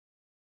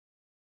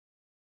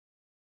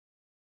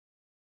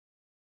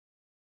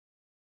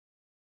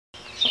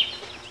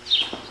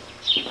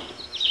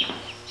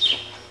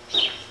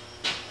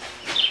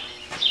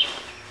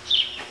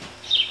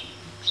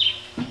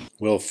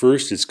Well,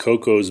 first it's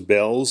Coco's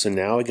bells, and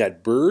now I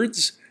got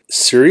birds?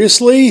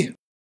 Seriously?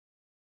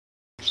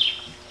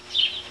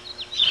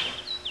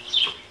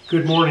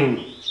 Good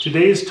morning.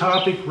 Today's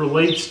topic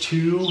relates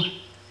to,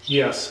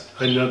 yes,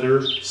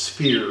 another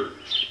sphere.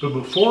 But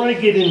before I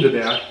get into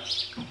that,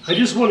 I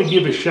just want to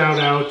give a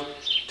shout out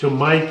to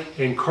Mike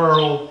and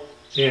Carl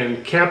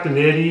and Captain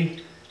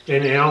Eddie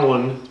and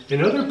Alan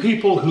and other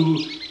people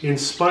who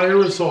inspire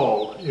us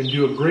all and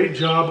do a great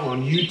job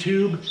on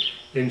YouTube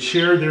and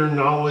share their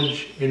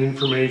knowledge and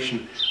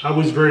information. I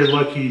was very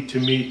lucky to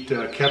meet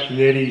Captain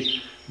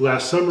Eddie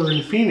last summer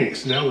in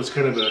Phoenix, and that was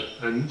kind of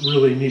a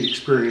really neat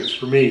experience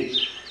for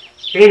me.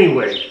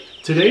 Anyway,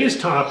 today's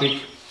topic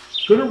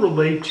is going to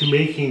relate to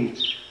making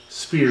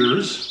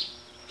spheres.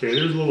 Okay,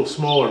 there's a little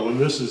smaller one.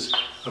 This is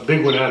a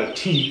big one out of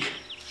teak.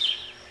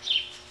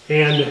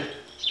 And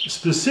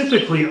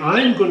specifically,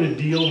 I'm going to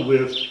deal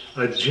with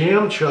a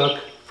jam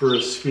chuck for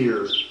a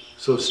sphere.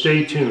 So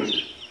stay tuned.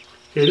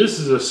 Okay, this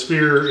is a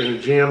sphere and a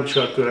jam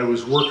chuck that I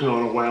was working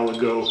on a while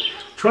ago,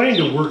 trying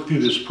to work through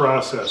this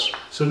process.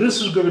 So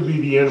this is going to be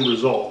the end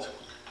result.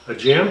 A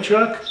jam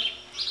chuck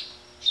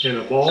and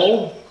a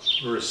ball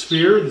or a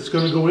sphere that's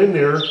going to go in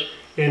there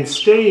and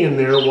stay in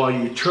there while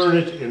you turn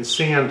it and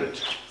sand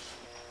it.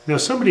 Now,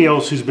 somebody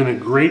else who's been a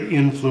great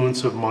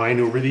influence of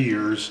mine over the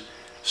years,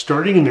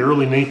 starting in the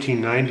early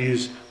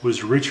 1990s,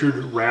 was Richard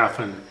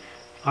Raffan.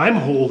 I'm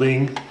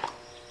holding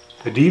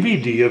a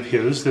DVD of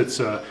his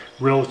that's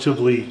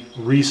relatively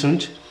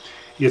recent.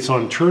 It's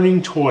on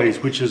Turning Toys,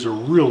 which is a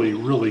really,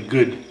 really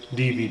good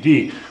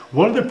DVD.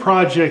 One of the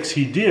projects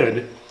he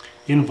did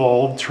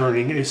involved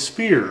turning a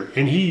sphere,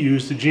 and he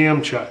used a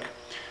jam chuck.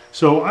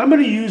 So I'm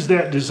going to use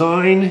that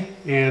design,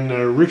 and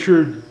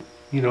Richard,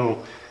 you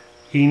know,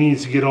 he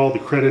needs to get all the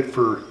credit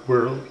for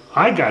where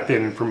I got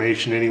that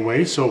information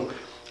anyway. So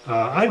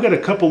I've got a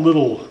couple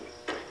little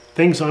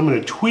things I'm going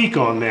to tweak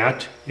on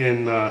that,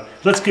 and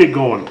let's get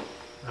going.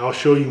 I'll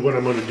show you what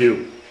I'm going to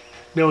do.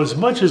 Now, as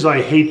much as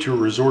I hate to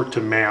resort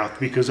to math,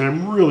 because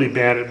I'm really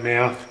bad at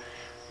math,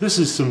 this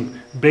is some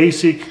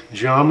basic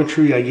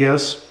geometry, I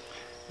guess.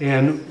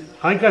 And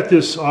I got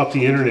this off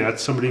the internet.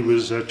 Somebody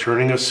was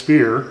turning a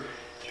sphere.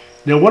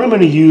 Now, what I'm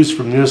going to use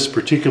from this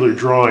particular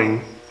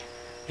drawing,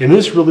 and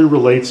this really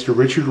relates to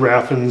Richard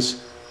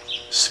Raffan's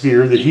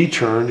sphere that he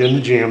turned in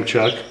the jam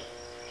chuck.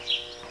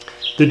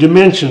 The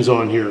dimensions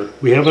on here,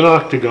 we have an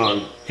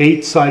octagon,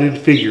 8-sided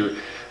figure.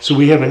 So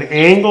we have an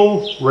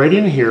angle right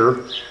in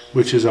here,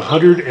 which is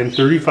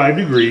 135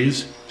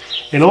 degrees,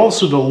 and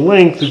also the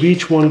length of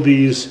each one of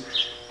these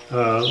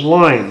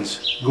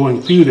lines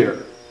going through there.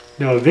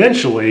 Now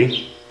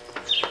eventually,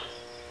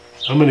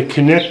 I'm going to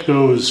connect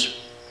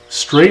those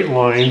straight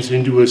lines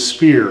into a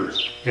sphere,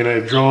 and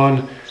I've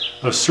drawn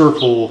a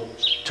circle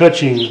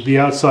touching the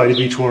outside of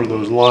each one of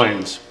those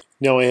lines.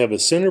 Now I have a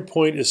center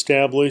point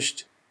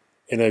established,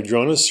 and I've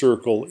drawn a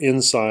circle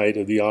inside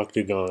of the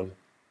octagon.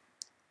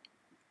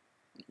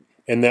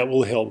 And that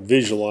will help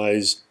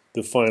visualize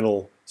the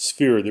final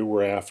sphere that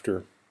we're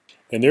after.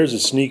 And there's a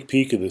sneak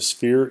peek of the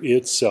sphere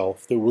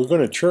itself that we're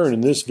going to turn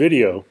in this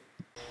video.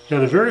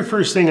 Now, the very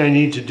first thing I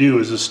need to do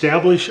is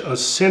establish a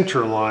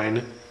center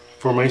line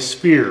for my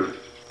sphere.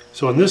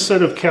 So on this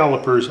set of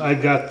calipers,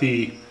 I've got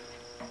the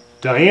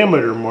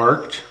diameter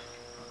marked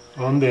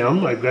on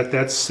them. I've got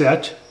that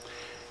set.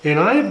 And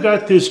I've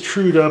got this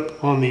trued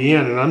up on the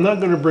end, and I'm not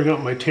going to bring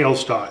up my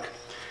tailstock.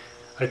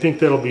 I think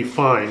that'll be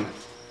fine.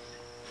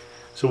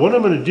 So what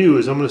I'm going to do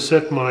is I'm going to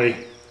set my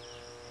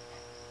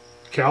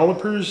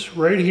calipers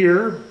right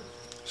here.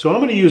 So I'm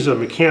going to use a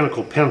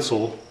mechanical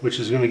pencil, which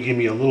is going to give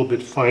me a little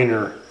bit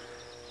finer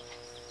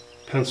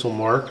pencil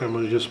mark. I'm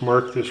going to just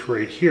mark this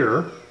right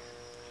here.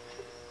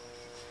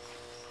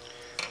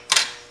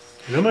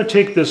 And I'm going to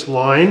take this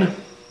line,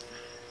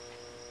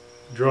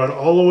 draw it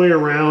all the way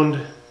around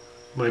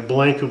my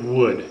blank of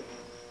wood.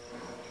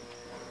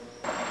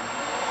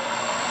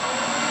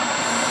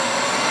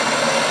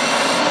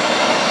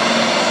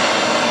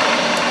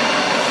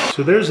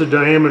 So there's the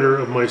diameter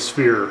of my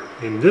sphere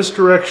in this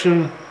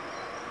direction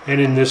and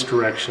in this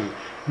direction.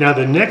 Now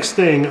the next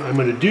thing I'm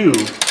going to do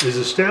is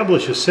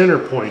establish a center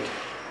point.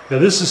 Now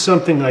this is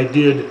something I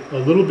did a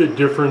little bit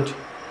different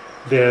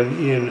than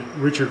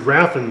in Richard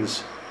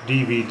Raffan's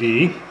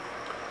DVD.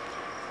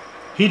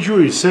 He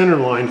drew his center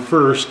line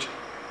first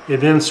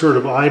and then sort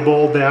of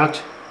eyeballed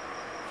that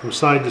from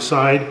side to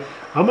side.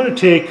 I'm going to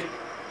take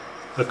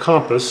a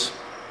compass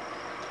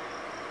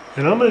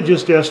and I'm going to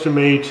just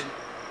estimate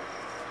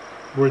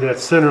where that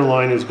center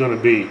line is going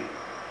to be.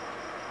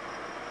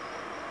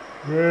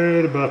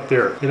 Right about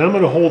there. And I'm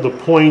going to hold a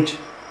point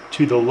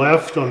to the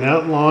left on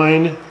that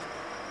line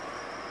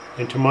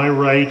and to my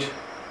right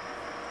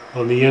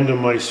on the end of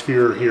my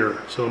sphere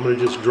here. So I'm going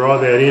to just draw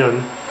that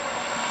in.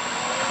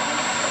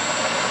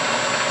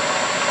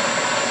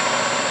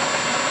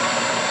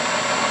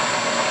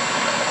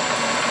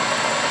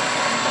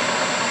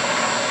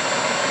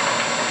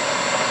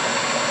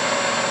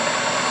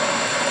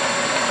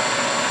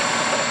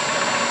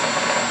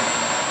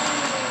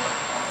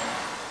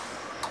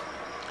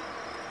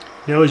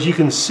 Now, as you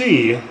can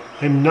see,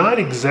 I'm not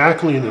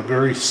exactly in the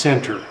very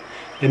center,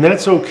 and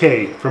that's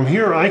okay. From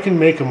here I can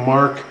make a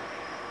mark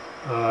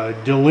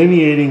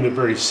delineating the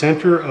very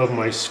center of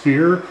my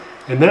sphere,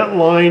 and that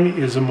line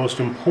is the most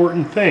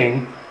important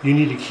thing. You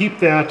need to keep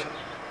that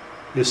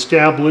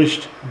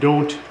established.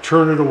 Don't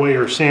turn it away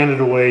or sand it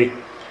away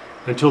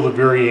until the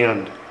very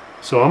end.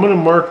 So I'm going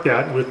to mark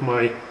that with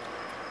my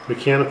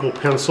mechanical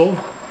pencil.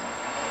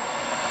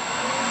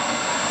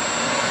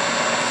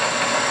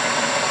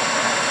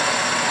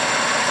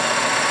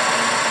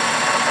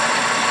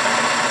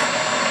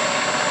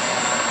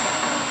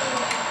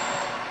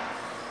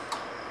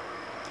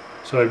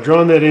 So I've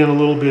drawn that in a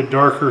little bit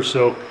darker,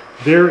 so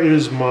there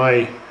is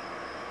my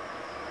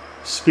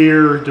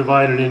sphere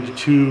divided into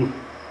two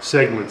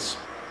segments.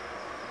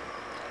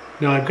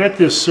 Now I've got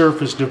this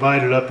surface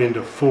divided up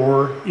into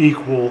 4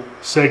 equal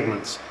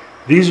segments.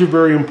 These are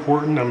very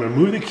important. I'm going to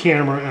move the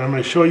camera and I'm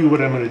going to show you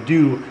what I'm going to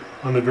do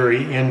on the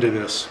very end of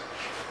this.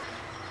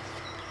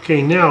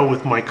 Okay, now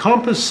with my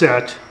compass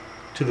set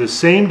to the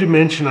same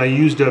dimension I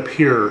used up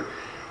here,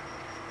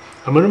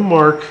 I'm going to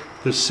mark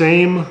the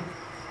same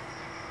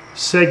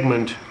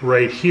segment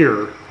right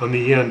here on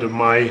the end of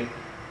my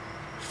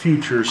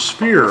future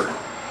sphere.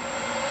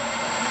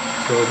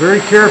 So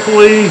very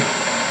carefully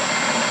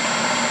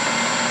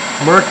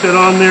mark that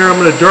on there. I'm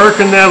going to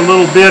darken that a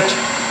little bit.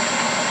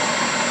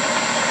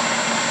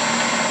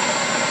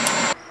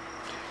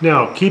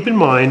 Now keep in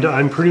mind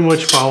I'm pretty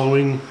much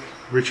following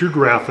Richard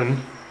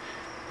Raffan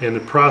and the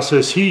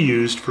process he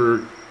used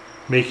for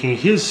making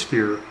his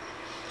sphere.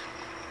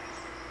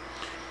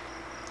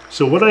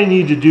 So what I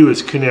need to do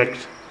is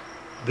connect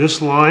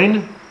this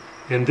line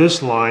and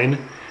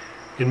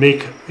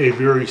make a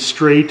very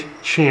straight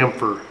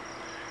chamfer.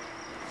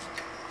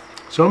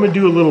 So I'm going to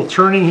do a little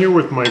turning here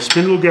with my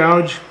spindle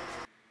gouge.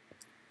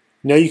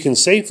 Now you can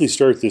safely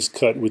start this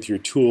cut with your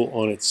tool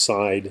on its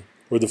side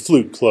or the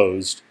flute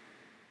closed,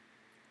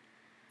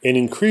 and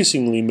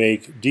increasingly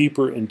make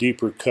deeper and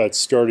deeper cuts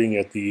starting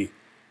at the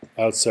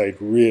outside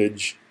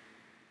ridge,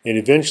 and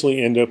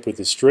eventually end up with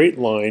a straight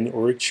line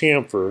or a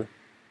chamfer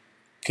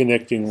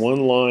connecting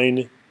one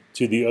line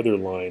to the other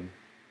line.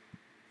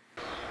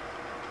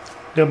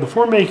 Now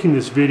before making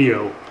this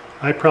video,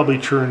 I probably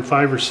turned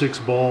 5 or 6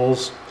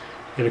 balls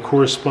and a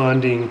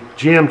corresponding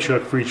jam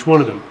chuck for each one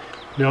of them.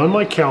 Now on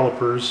my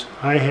calipers,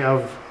 I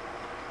have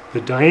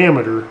the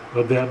diameter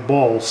of that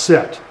ball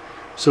set.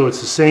 So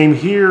it's the same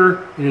here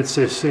and it's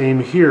the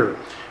same here.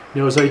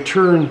 Now as I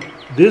turn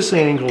this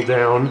angle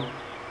down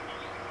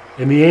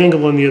and the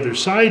angle on the other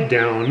side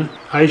down,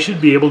 I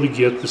should be able to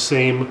get the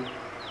same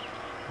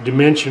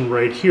dimension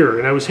right here.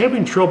 And I was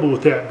having trouble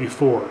with that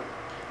before.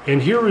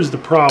 And here is the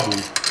problem.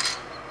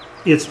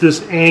 It's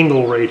this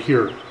angle right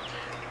here,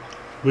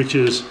 which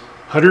is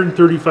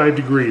 135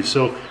 degrees.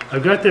 So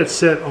I've got that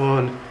set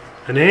on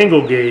an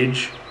angle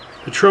gauge.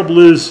 The trouble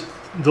is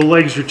the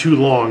legs are too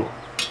long.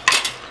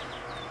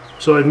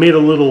 So I've made a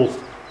little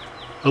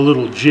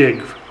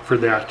jig for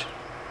that.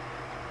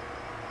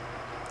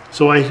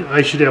 So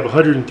I should have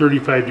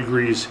 135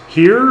 degrees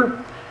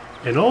here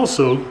and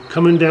also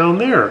coming down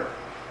there.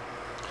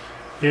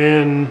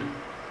 And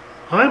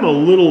I'm a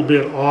little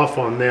bit off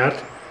on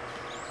that.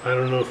 I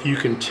don't know if you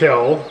can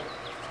tell.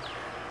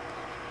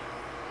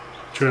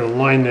 Trying to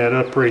line that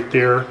up right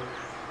there.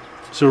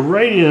 So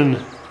right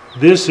in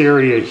this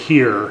area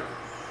here,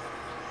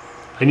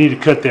 I need to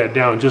cut that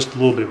down just a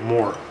little bit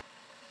more.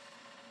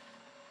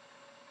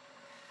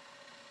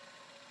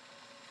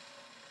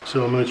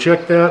 So I'm going to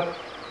check that.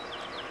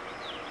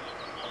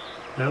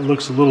 That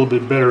looks a little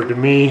bit better to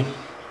me.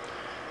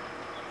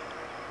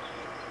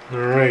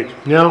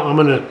 Alright, now I'm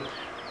going to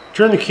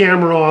turn the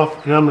camera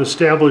off and I'm going to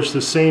establish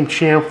the same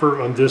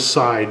chamfer on this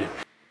side.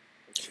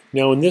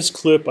 Now in this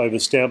clip I've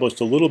established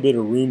a little bit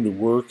of room to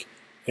work,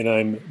 and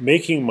I'm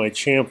making my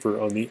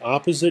chamfer on the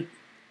opposite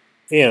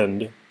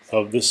end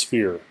of the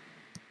sphere.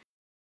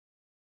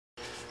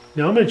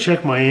 Now I'm going to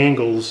check my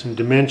angles and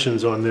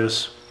dimensions on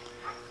this.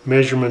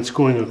 Measurements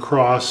going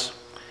across.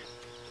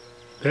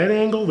 That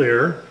angle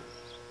there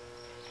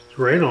is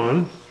right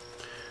on.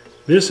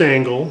 This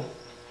angle,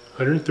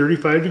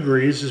 135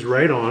 degrees, is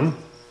right on.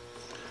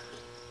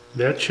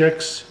 That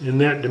checks in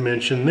that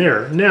dimension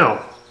there.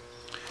 Now,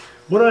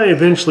 what I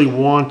eventually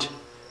want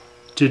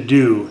to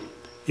do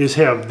is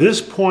have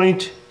this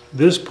point,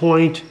 this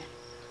point,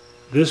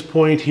 this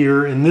point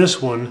here, and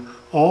this one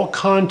all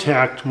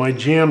contact my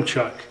jam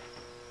chuck.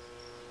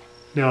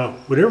 Now,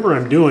 whatever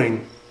I'm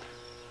doing,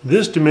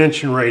 this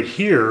dimension right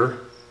here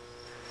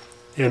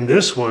and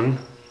this one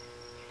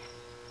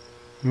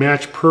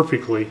match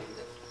perfectly,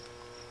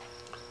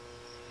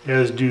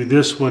 as do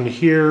this one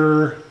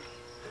here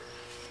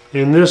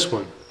and this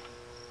one.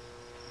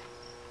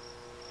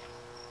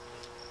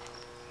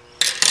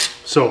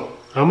 So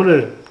I'm going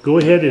to go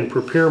ahead and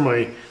prepare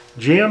my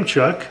jam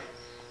chuck,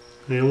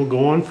 and we'll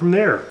go on from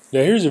there.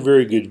 Now here's a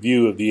very good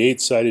view of the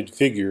 8-sided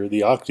figure,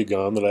 the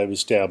octagon that I've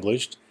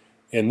established,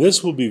 and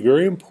this will be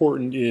very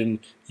important in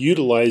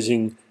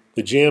utilizing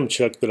the jam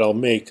chuck that I'll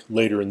make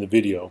later in the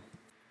video.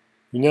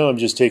 Now I'm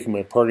just taking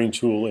my parting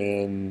tool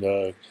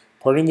and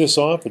parting this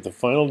off at the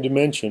final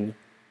dimension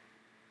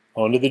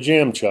onto the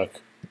jam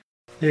chuck.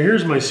 Now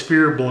here's my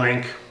sphere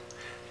blank,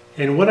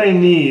 and what I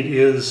need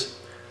is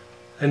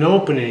an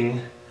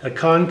opening, a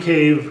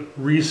concave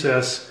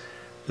recess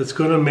that's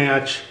going to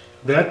match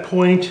that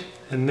point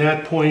and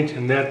that point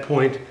and that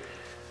point.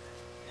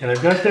 And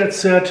I've got that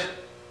set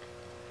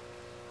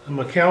on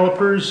my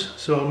calipers,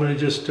 so I'm going to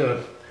just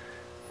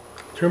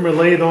turn my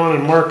lathe on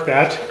and mark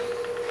that.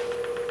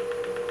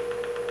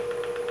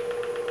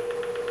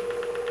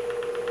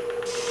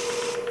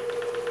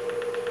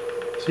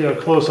 See how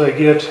close I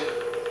get.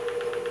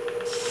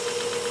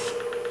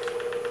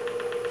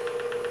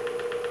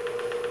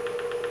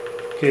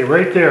 Okay,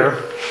 right there.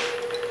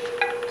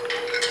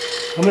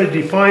 I'm going to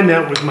define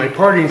that with my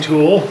parting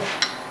tool.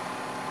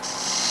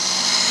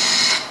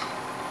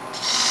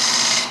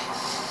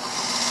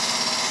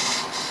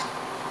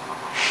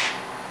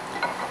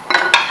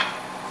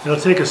 And I'll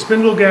take a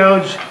spindle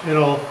gouge and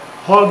I'll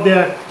hog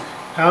that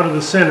out of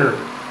the center.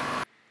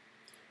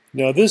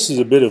 Now this is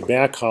a bit of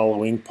back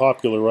hollowing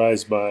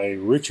popularized by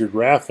Richard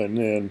Raffan,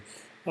 and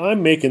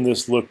I'm making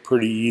this look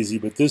pretty easy,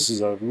 but this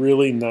is a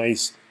really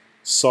nice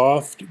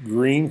soft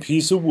green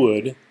piece of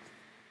wood.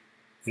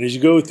 And as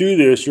you go through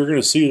this, you're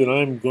going to see that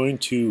I'm going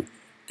to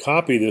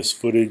copy this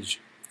footage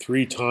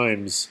 3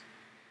 times.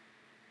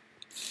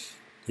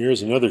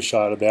 Here's another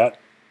shot of that.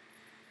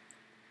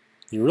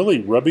 You're really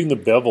rubbing the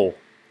bevel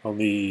on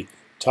the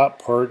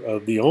top part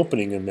of the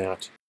opening in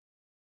that.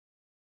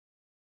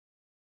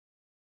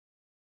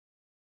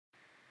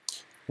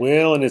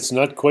 Well, and it's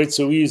not quite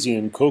so easy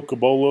in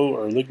Cocobolo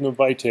or Ligna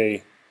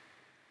Vitae.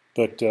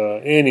 But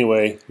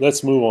anyway,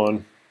 let's move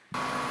on.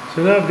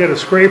 So now I've got a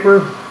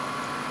scraper.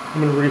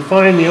 I'm going to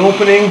refine the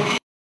opening.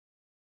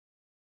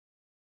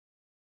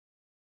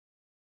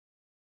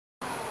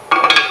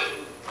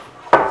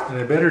 And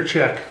I better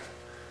check.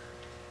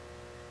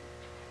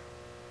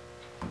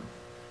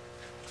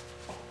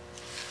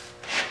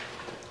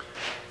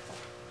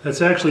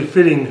 That's actually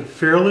fitting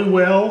fairly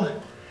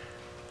well,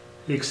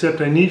 except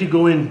I need to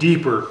go in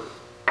deeper.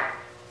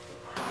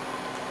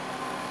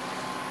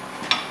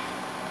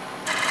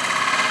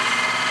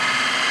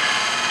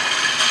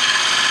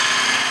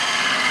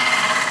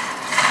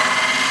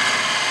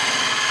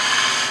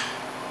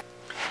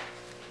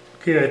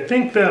 Okay, I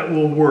think that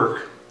will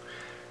work.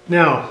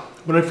 Now,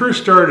 when I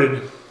first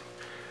started,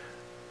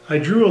 I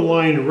drew a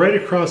line right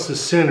across the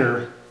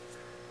center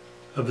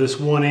of this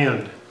one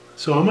end.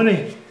 So I'm going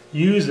to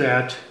use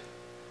that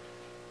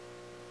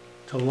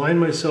to line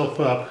myself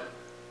up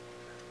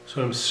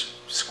so I'm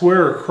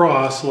square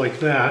across like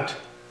that.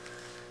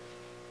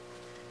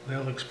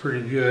 That looks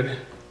pretty good.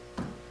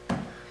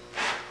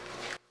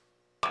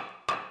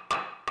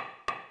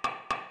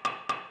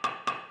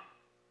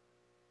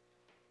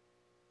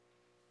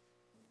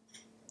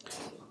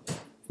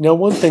 Now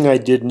one thing I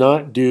did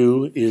not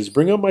do is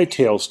bring up my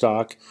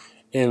tailstock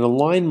and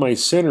align my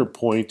center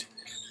point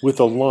with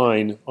a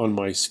line on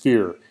my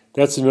sphere.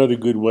 That's another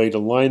good way to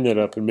line that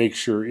up and make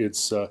sure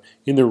it's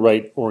in the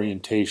right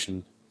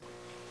orientation.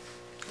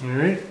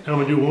 Alright, I'm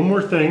going to do one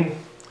more thing.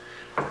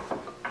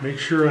 Make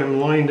sure I'm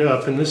lined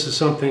up, and this is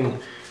something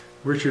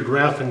Richard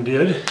Raffan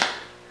did.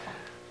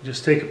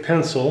 Just take a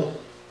pencil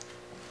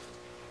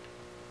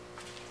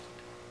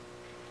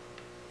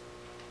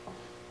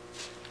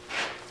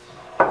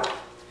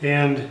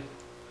and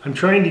I'm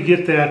trying to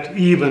get that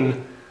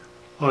even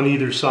on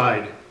either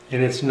side,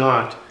 and it's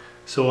not.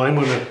 So I'm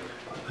going to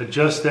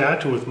adjust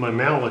that with my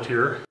mallet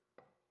here.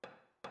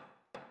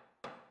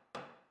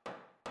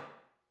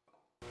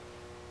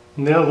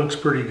 And that looks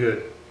pretty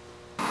good.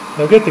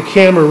 I've got the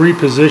camera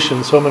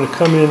repositioned, so I'm going to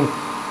come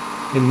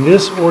in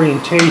this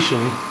orientation.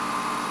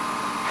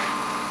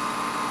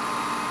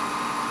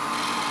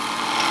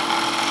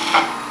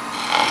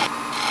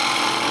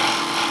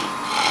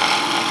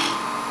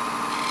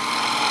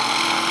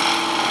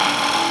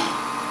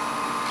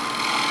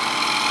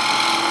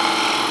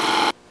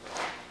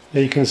 Now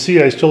you can see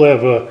I still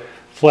have a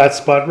flat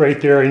spot right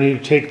there. I need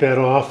to take that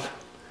off.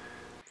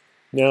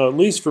 Now, at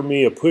least for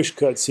me, a push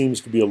cut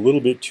seems to be a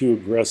little bit too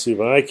aggressive.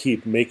 I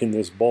keep making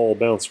this ball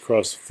bounce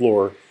across the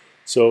floor.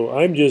 So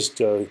I'm just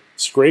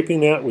scraping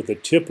that with the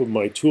tip of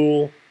my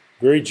tool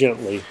very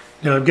gently.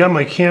 Now I've got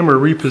my camera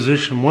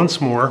repositioned once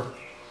more.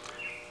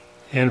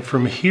 And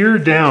from here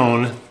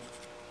down,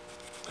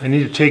 I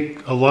need to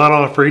take a lot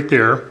off right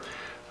there.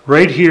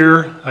 Right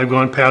here, I've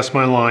gone past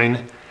my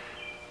line.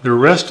 The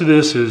rest of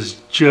this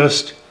is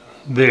just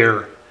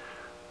there.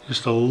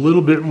 Just a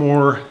little bit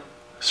more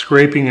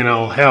scraping and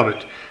I'll have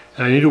it.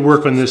 And I need to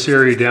work on this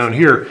area down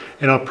here.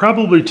 And I'll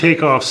probably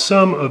take off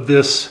some of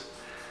this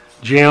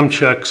jam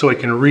chuck so I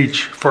can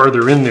reach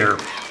farther in there.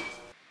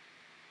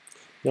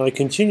 Now I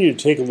continue to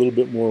take a little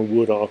bit more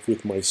wood off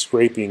with my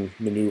scraping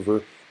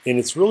maneuver, and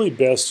it's really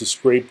best to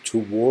scrape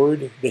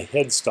toward the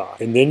headstock,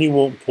 and then you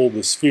won't pull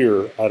the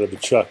sphere out of the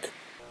chuck.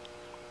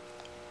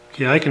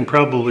 Okay, I can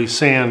probably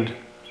sand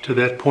to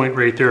that point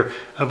right there.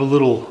 I have a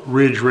little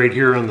ridge right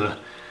here on the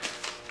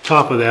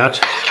top of that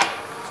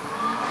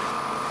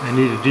I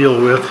need to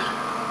deal with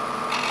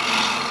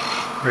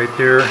right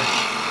there.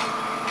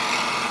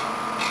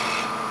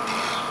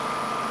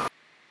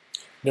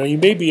 Now you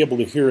may be able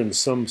to hear in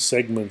some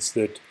segments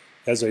that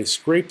as I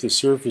scrape the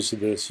surface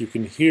of this, you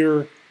can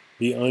hear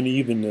the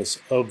unevenness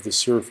of the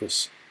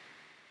surface.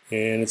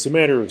 And it's a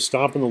matter of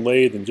stopping the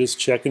lathe and just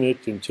checking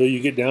it until you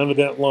get down to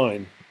that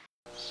line.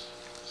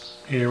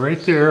 Okay, right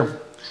there.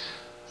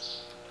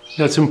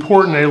 That's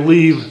important I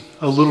leave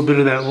a little bit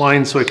of that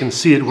line so I can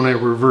see it when I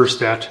reverse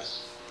that.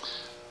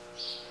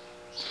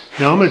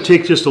 Now I'm going to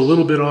take just a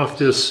little bit off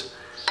this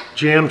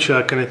jam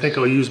chuck, and I think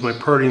I'll use my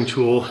parting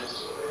tool.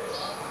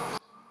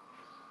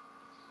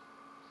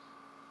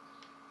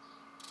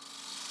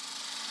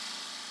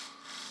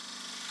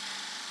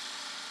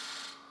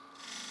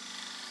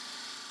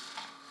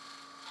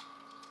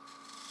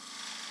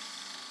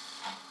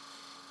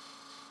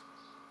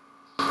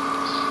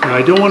 Now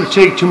I don't want to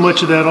take too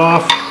much of that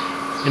off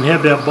and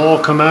have that ball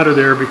come out of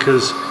there,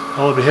 because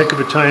I'll have a heck of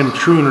a time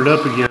truing it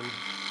up again.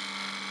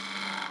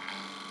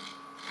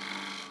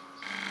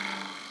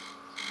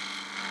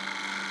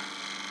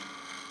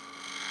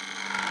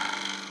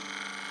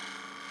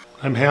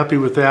 I'm happy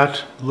with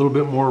that, a little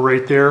bit more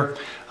right there.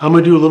 I'm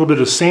going to do a little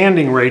bit of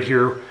sanding right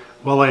here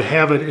while I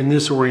have it in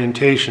this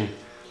orientation.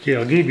 Okay,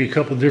 I'll give you a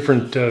couple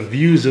different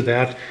views of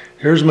that.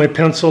 Here's my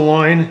pencil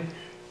line.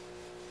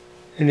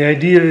 And the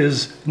idea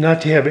is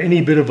not to have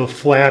any bit of a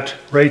flat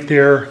right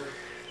there.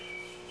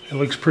 It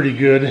looks pretty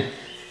good.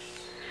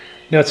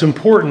 Now it's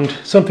important,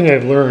 something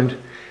I've learned,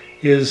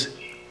 is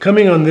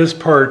coming on this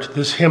part,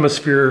 this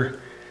hemisphere,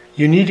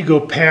 you need to go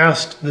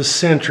past the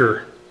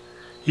center.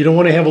 You don't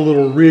want to have a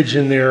little ridge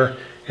in there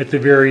at the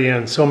very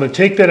end. So I'm going to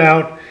take that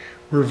out,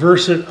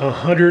 reverse it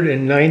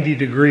 190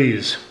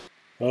 degrees.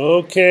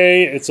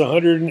 Okay, it's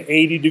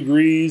 180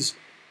 degrees.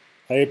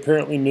 I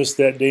apparently missed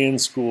that day in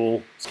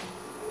school.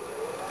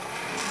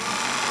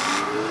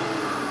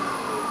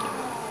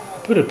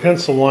 Put a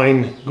pencil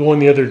line going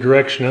the other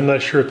direction. I'm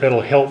not sure if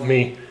that'll help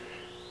me.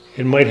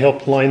 It might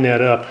help line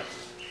that up.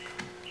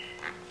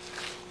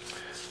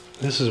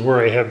 This is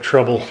where I have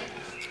trouble.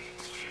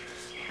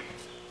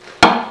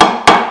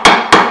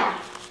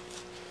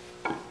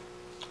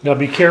 Now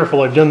be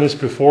careful, I've done this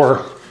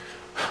before,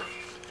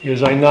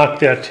 is I knocked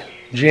that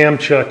jam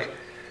chuck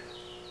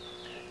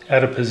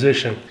out of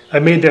position. I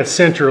made that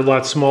center a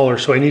lot smaller,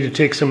 so I need to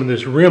take some of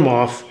this rim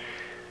off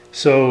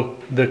so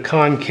the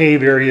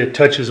concave area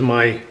touches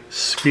my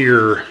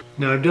sphere.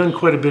 Now I've done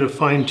quite a bit of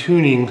fine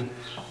tuning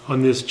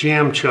on this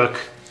jam chuck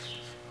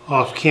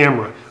off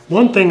camera.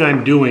 One thing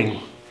I'm doing,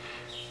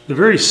 the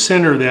very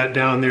center of that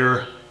down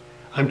there,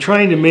 I'm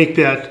trying to make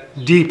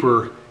that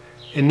deeper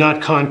and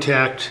not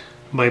contact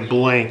my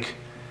blank.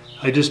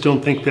 I just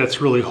don't think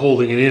that's really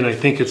holding it in. I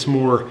think it's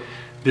more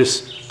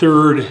this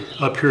third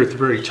up here at the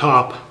very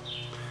top.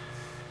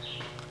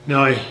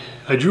 Now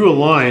I drew a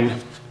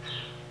line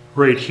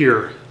right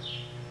here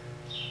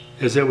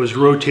as that was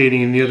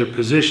rotating in the other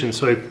position.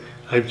 So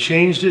I've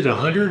changed it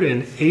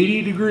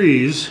 180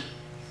 degrees,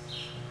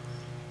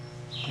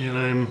 and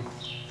I'm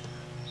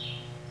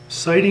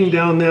sighting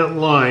down that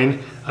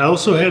line. I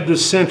also have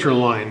this center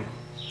line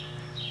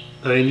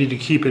that I need to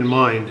keep in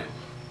mind.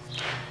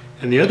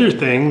 And the other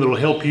thing that'll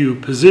help you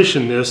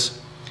position this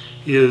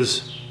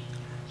is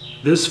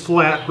this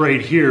flat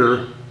right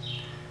here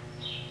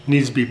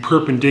needs to be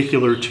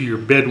perpendicular to your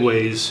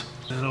bedways.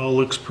 That all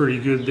looks pretty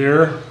good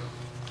there.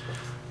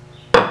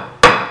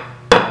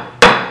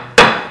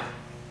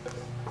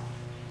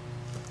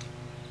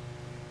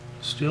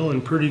 Still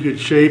in pretty good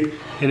shape.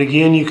 And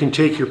again, you can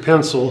take your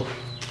pencil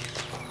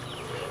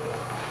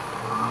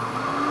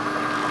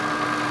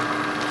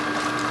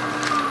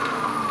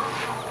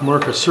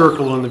mark a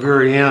circle on the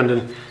very end,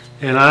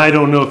 and I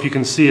don't know if you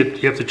can see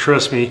it, you have to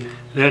trust me,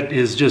 that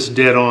is just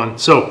dead on.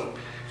 So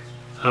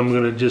I'm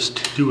going to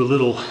just do a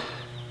little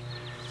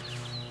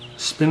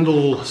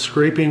spindle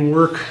scraping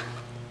work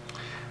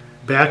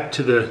back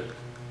to the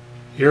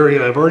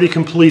area I've already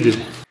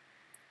completed.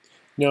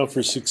 Now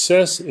for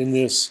success in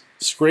this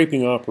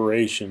scraping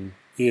operation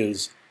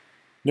is,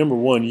 number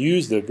one,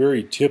 use the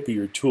very tip of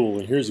your tool,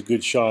 and here's a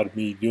good shot of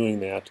me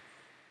doing that.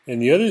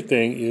 And the other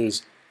thing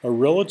is a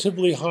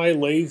relatively high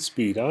lathe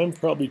speed. I'm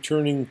probably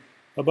turning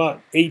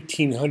about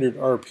 1800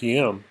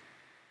 RPM,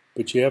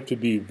 but you have to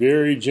be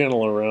very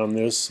gentle around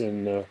this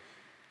and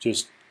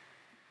just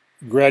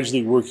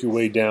gradually work your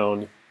way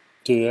down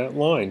to that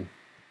line.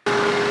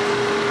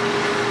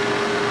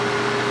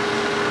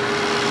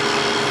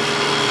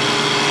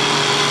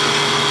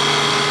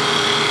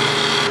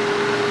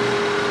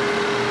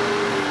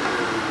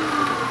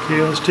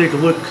 Okay, let's take a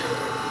look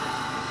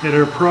at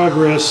our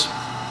progress.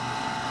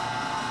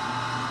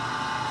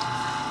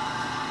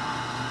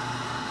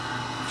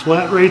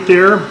 Flat right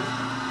there,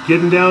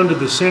 getting down to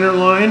the center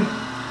line.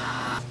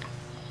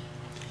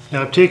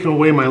 Now I've taken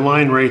away my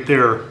line right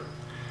there,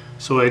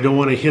 so I don't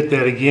want to hit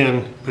that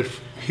again. But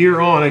here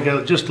on, I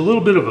got just a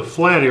little bit of a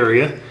flat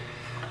area.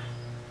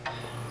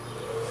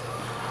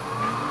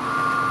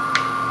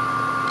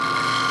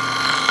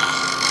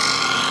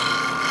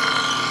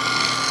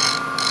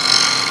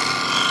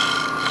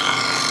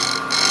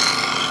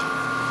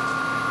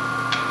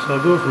 So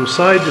I'll go from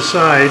side to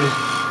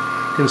side.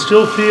 Can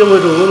still feel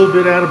it a little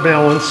bit out of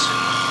balance.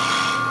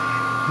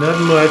 Not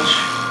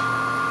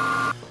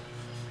much.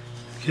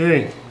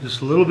 Okay,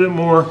 just a little bit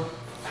more.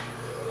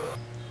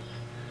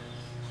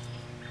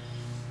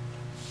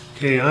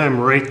 Okay, I'm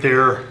right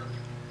there.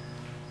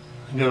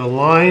 I got a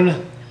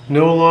line,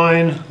 no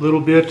line, a little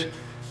bit.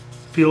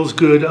 Feels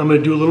good. I'm going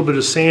to do a little bit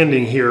of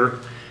sanding here,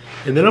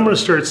 and then I'm going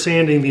to start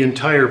sanding the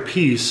entire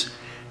piece.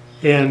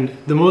 And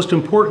the most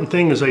important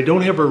thing is I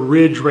don't have a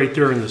ridge right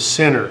there in the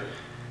center.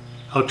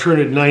 I'll turn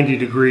it 90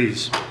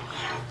 degrees.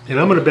 And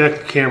I'm going to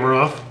back the camera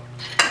off.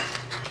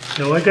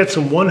 Now I got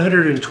some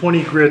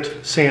 120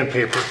 grit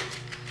sandpaper.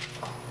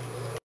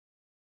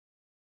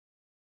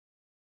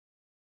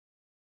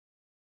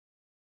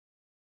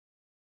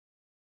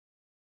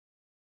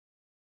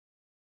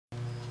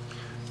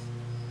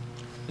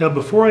 Now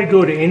before I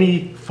go to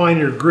any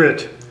finer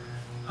grit,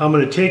 I'm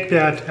going to take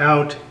that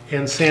out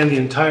and sand the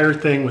entire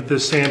thing with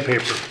this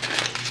sandpaper.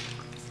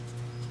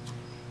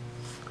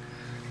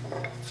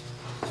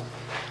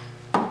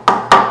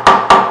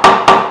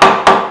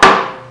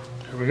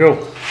 There we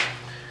go.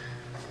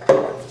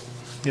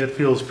 It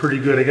feels pretty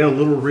good. I got a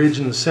little ridge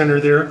in the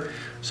center there.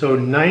 So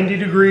 90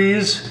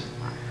 degrees,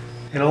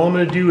 and all I'm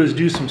going to do is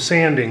do some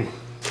sanding.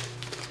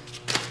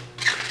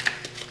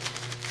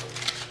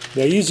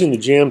 Now using the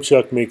jam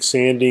chuck makes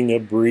sanding a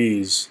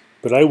breeze,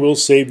 but I will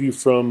save you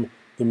from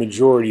the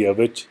majority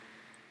of it.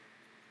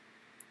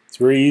 It's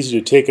very easy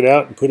to take it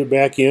out and put it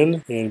back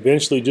in and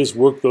eventually just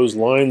work those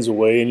lines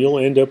away and you'll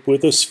end up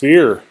with a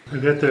sphere. I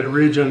got that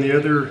ridge on the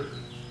other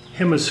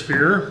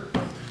hemisphere,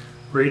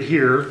 right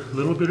here, a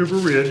little bit of a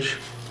ridge.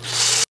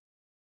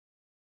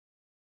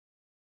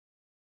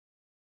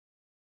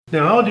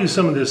 Now I'll do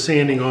some of this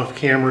sanding off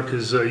camera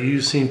because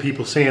you've seen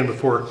people sand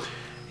before.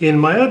 In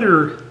my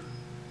other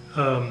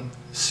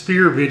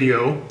sphere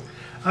video,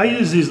 I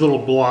use these little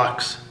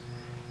blocks.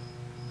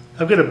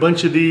 I've got a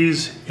bunch of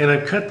these and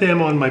I've cut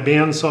them on my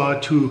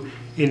bandsaw to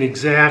an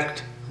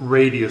exact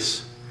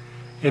radius.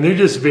 And they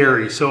just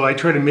vary, so I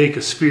try to make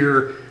a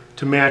sphere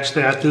to match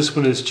that. This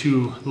one is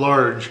too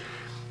large.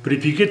 But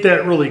if you get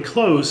that really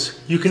close,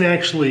 you can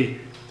actually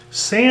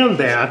sand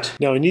that.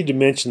 Now I need to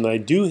mention that I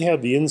do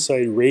have the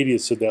inside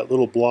radius of that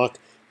little block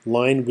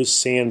lined with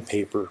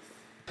sandpaper.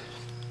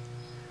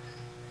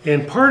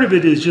 And part of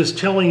it is just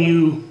telling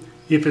you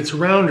if it's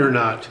round or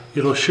not.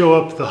 It'll show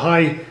up the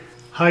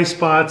high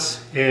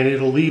spots and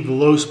it'll leave the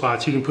low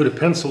spots. You can put a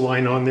pencil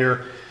line on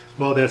there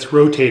while that's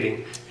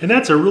rotating. And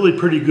that's a really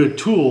pretty good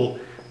tool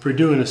for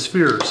doing a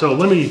sphere. So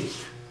let me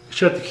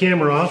shut the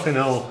camera off and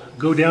I'll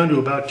go down to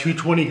about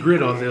 220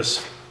 grit on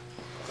this.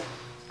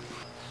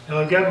 Now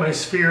I've got my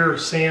sphere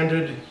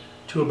sanded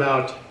to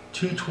about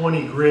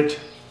 220 grit.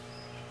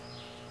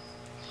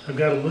 I've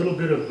got a little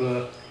bit of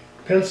a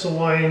pencil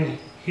line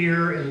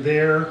here and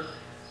there,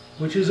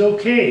 which is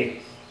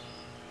okay.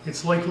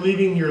 It's like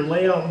leaving your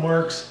layout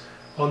marks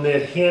on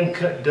that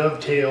hand-cut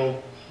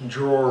dovetail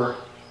drawer.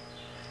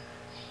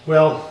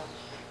 Well,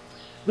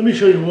 let me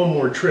show you one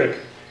more trick.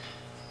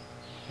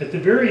 At the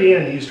very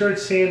end, you start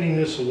sanding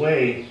this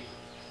away,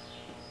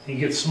 and it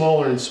gets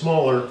smaller and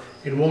smaller,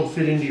 and won't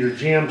fit into your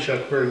jam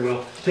chuck very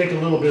well. Take a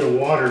little bit of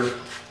water,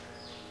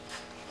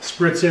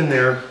 spritz in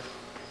there,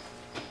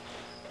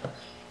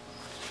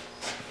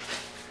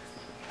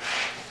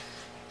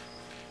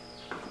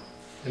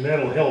 and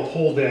that'll help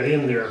hold that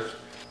in there.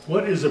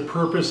 What is the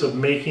purpose of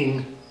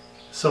making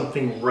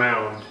something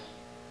round,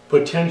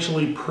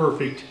 potentially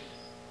perfect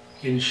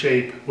in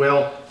shape?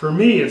 Well, for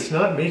me, it's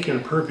not making a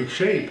perfect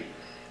shape.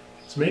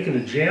 It's making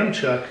a jam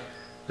chuck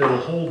that'll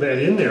hold that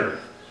in there.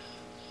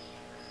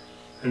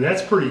 And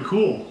that's pretty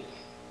cool.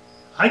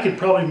 I could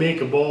probably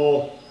make a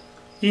ball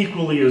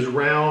equally as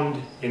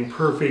round and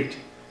perfect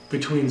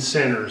between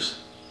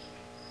centers.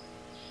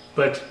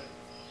 But,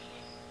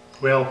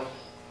 well,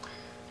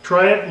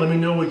 try it, let me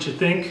know what you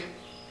think.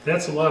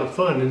 That's a lot of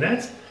fun, and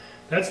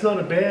that's not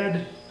a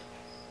bad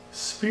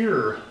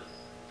sphere.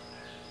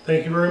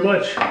 Thank you very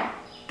much.